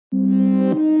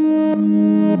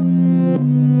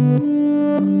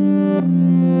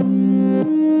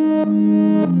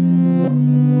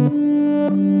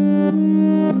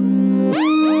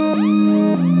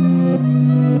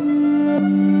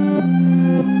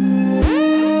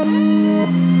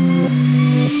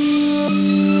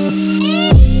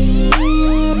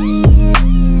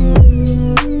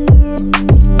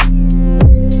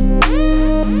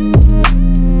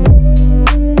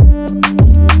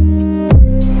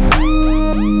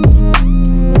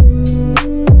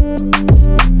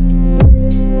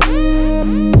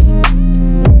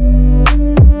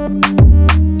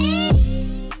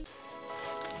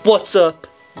What's up,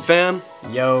 fam?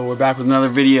 Yo, we're back with another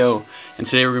video, and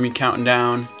today we're gonna be counting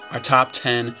down our top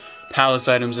 10 Palace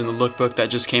items in the lookbook that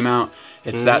just came out.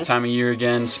 It's that time of year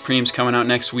again. Supreme's coming out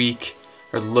next week,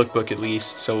 or the lookbook at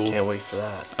least. So Can't wait for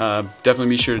that.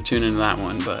 Definitely be sure to tune into that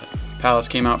one. But Palace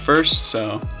came out first,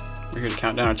 so we're here to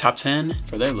count down our top 10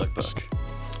 for their lookbook.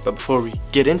 But before we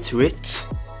get into it,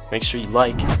 make sure you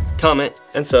like, comment,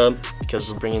 and sub, because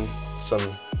we're bringing some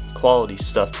quality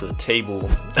stuff to the table.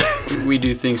 We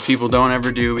do things people don't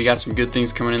ever do. We got some good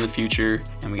things coming in the future,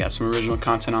 and we got some original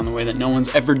content on the way that no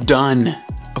one's ever done.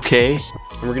 Okay?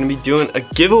 And we're gonna be doing a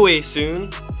giveaway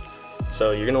soon,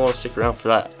 so you're gonna want to stick around for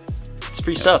that. It's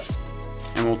free stuff.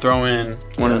 And we'll throw in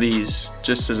one of these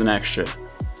just as an extra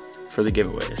for the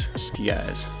giveaways, you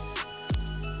guys.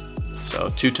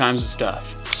 So 2 times the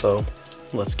stuff. So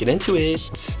let's get into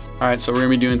it. Alright, so we're gonna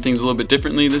be doing things a little bit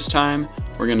differently this time.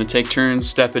 We're gonna take turns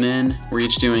stepping in. We're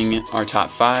each doing our top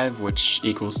 5, which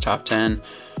equals top 10.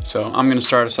 So I'm gonna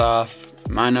start us off.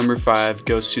 My number 5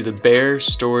 goes to the Bear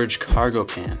Storage Cargo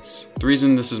Pants. The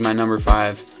reason this is my number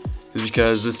 5 is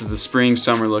because this is the spring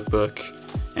summer lookbook,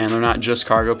 and they're not just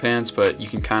cargo pants, but you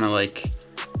can kind of like,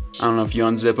 I don't know if you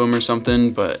unzip them or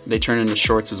something, but they turn into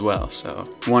shorts as well. So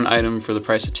 1 item for the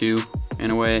price of 2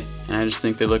 in a way, and I just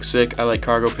think they look sick. I like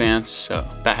cargo pants, so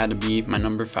that had to be my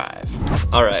number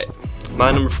 5. All right,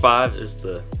 my number 5 is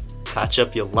the Patch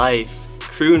Up Your Life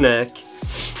crew neck.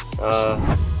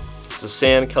 It's a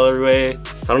sand colorway.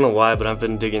 I don't know why, but I've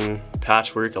been digging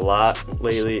patchwork a lot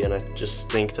lately, and I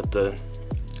just think that the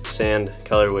sand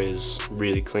colorway is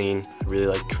really clean. I really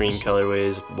like cream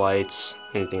colorways, whites,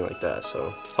 anything like that.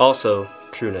 So also,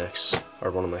 crew necks are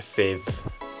one of my fave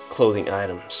clothing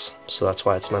items, so that's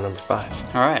why it's my number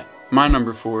 5. All right, my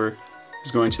number 4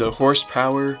 is going to the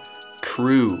Horsepower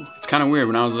Crew. It's kind of weird.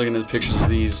 When I was looking at the pictures of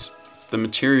these, the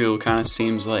material kind of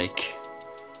seems like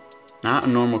not a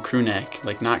normal crew neck,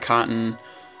 like not cotton.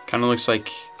 Kind of looks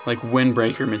like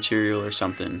windbreaker material or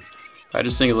something. I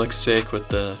just think it looks sick with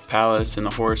the palace and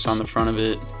the horse on the front of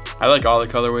it. I like all the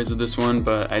colorways of this one,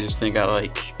 but I just think I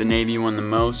like the navy one the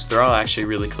most. They're all actually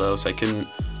really close.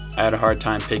 I had a hard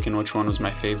time picking which one was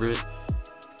my favorite,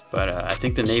 but I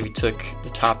think the navy took the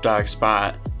top dog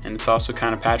spot, and it's also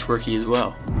kind of patchworky as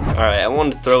well. Alright, I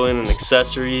wanted to throw in an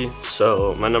accessory,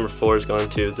 so my number 4 is going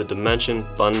to the Dimension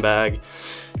Bun Bag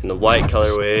in the white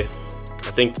colorway.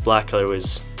 I think the black colorway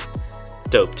is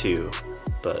dope too,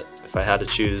 but if I had to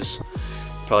choose,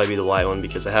 it'd probably be the white one,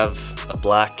 because I have a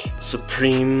black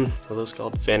Supreme, what are those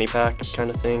called, fanny pack kind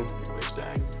of thing? Waist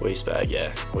bag. Waist bag,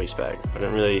 yeah, waist bag. I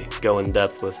didn't really go in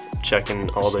depth with checking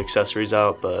all the accessories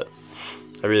out, but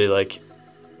I really like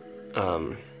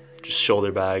just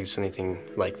shoulder bags, anything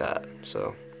like that.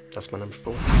 So that's my number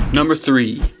 4. Number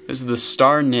 3 is the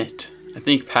Star Knit. I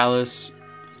think Palace,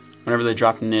 whenever they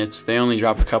drop knits, they only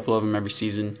drop a couple of them every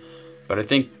season, but I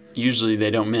think usually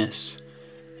they don't miss.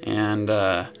 And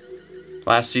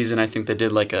last season I think they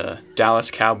did like a Dallas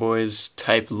Cowboys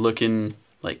type looking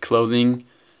like clothing,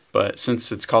 but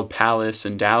since it's called Palace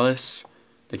and Dallas,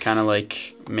 they kind of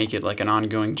like make it like an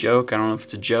ongoing joke. I don't know if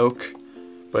it's a joke,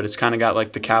 but it's kind of got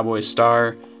like the Cowboys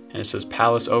star and it says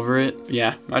Palace over it.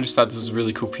 Yeah, I just thought this was a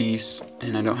really cool piece,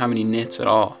 and I don't have any knits at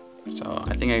all, so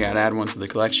I think I gotta add one to the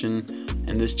collection,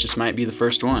 and this just might be the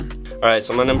first one. Alright,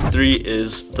 so my number 3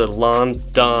 is the Lon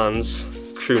Don's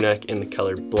crew neck in the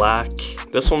color black.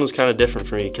 This one was kind of different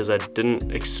for me because I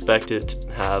didn't expect it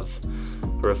to have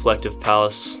a reflective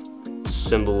Palace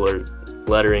symbol or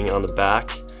lettering on the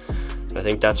back. I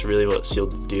think that's really what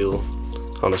sealed the deal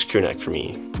on this crew neck for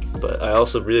me. But I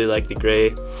also really like the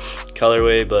gray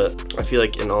colorway, but I feel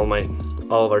like in all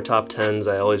of our top 10s,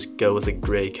 I always go with a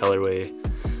gray colorway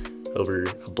over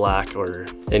a black or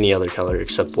any other color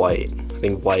except white. I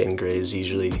think white and gray is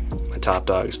usually my top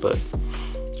dogs, but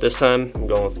this time I'm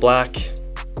going with black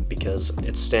because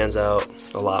it stands out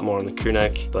a lot more on the crew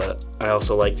neck, but I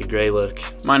also like the gray look.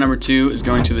 My number 2 is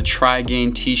going to the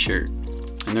Tri-Gain t-shirt,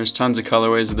 and there's tons of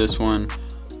colorways of this one,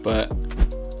 but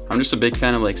I'm just a big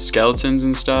fan of like skeletons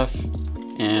and stuff,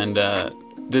 and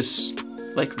this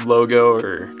like logo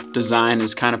or design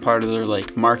is kind of part of their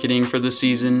like marketing for the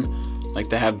season. Like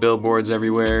they have billboards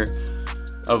everywhere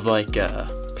of like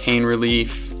pain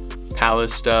relief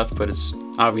Palace stuff, but it's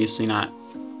obviously not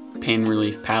pain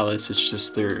relief Palace, it's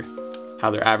just how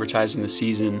they're advertising the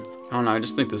season. I don't know, I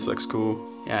just think this looks cool.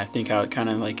 Yeah, I think how it kind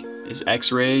of like is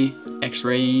X-ray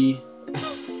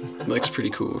looks pretty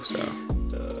cool, so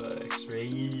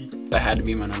X-ray. That had to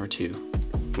be my number 2.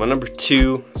 My number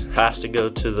 2 has to go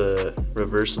to the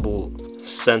reversible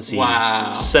Sensi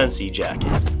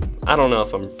jacket. I don't know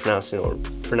if I'm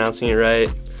pronouncing it right.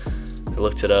 I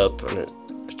looked it up and it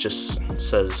just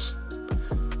says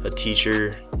a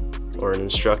teacher or an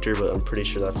instructor, but I'm pretty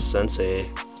sure that's sensei.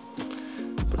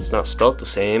 But it's not spelt the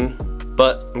same.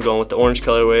 But I'm going with the orange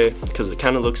colorway because it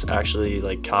kind of looks actually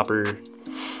like copper,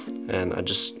 and I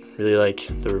just really like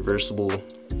the reversible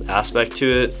aspect to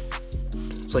it.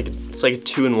 It's like a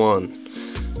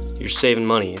 2-in-1. You're saving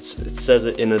money. It says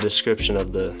it in the description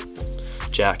of the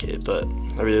jacket, but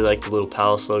I really like the little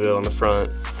Palace logo on the front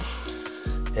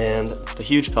and the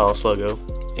huge Palace logo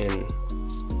in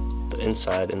the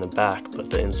inside and the back, but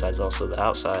the inside's also the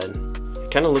outside.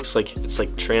 It kind of looks like it's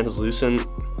like translucent.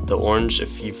 The orange,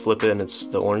 if you flip it and it's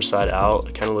the orange side out,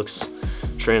 it kind of looks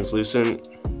translucent.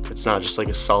 It's not just like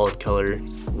a solid color,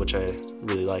 which I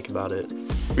really like about it.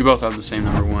 We both have the same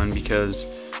number 1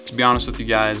 because, to be honest with you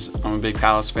guys, I'm a big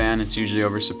Palace fan. It's usually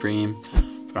over Supreme,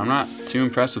 but I'm not too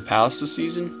impressed with Palace this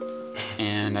season,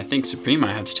 and I think Supreme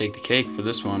might have to take the cake for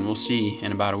this one. We'll see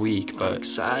in about a week, but I'm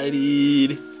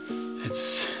excited.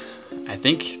 I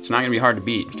think it's not gonna be hard to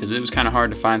beat because it was kind of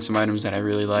hard to find some items that I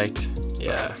really liked.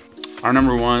 Yeah. Our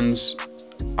number 1s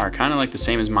are kind of like the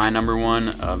same as my number 1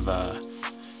 of,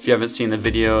 if you haven't seen the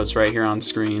video, it's right here on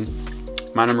screen.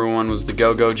 My number 1 was the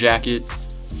Go-Go jacket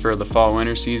for the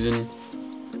fall-winter season,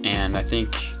 and I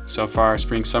think so far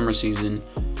spring-summer season,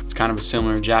 it's kind of a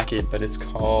similar jacket, but it's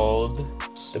called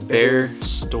the Bear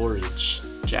Storage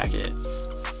jacket.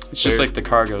 It's just like the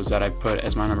cargos that I put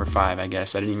as my number 5, I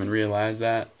guess. I didn't even realize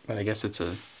that, but I guess it's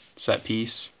a set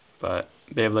piece. But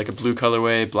they have like a blue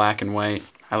colorway, black and white.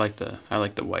 I like the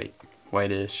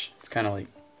whitish. It's kind of like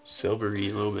silvery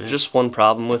a little bit. Just one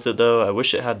problem with it though. I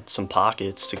wish it had some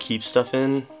pockets to keep stuff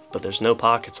in, but there's no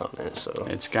pockets on it, so.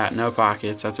 It's got no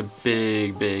pockets. That's a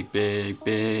big deal.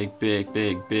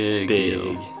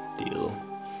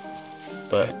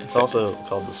 But it's also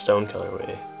called the Stone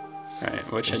colorway.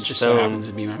 Right, which just so happens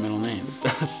to be my middle name.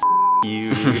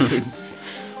 You, dude.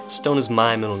 Stone is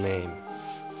my middle name.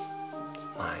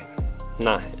 Mine.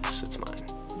 Not his, it's mine.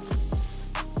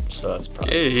 So that's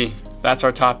probably. Okay, that's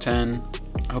our top 10.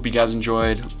 I hope you guys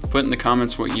enjoyed. Put in the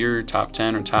comments what your top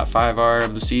 10 or top 5 are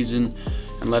of the season,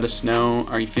 and let us know,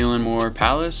 are you feeling more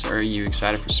Palace, or are you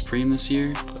excited for Supreme this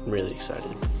year? I'm really excited.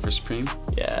 For Supreme?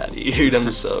 Yeah, dude,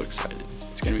 I'm so excited.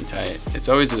 It's gonna be tight. It's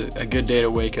always a good day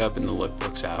to wake up and the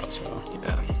lookbook's out, so.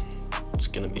 Yeah, it's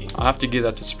gonna be. I'll have to give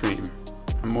that to Supreme.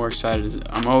 I'm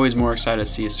always more excited to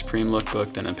see a Supreme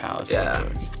lookbook than a Palace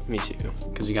lookbook. Me too.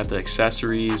 Because you got the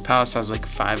accessories. Palace has like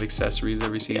 5 accessories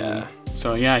every season. Yeah.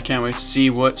 So yeah, I can't wait to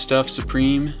see what stuff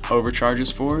Supreme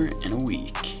overcharges for in a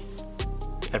week.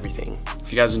 Everything.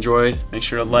 If you guys enjoyed, make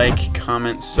sure to like,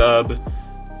 comment, sub.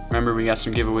 Remember, we got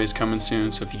some giveaways coming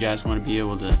soon, so if you guys want to be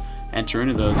able to enter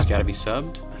into those, you gotta be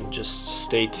subbed. And just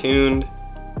stay tuned.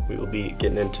 We will be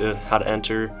getting into how to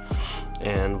enter,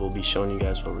 and we'll be showing you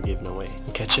guys what we're giving away.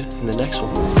 Catch you in the next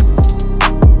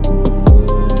one.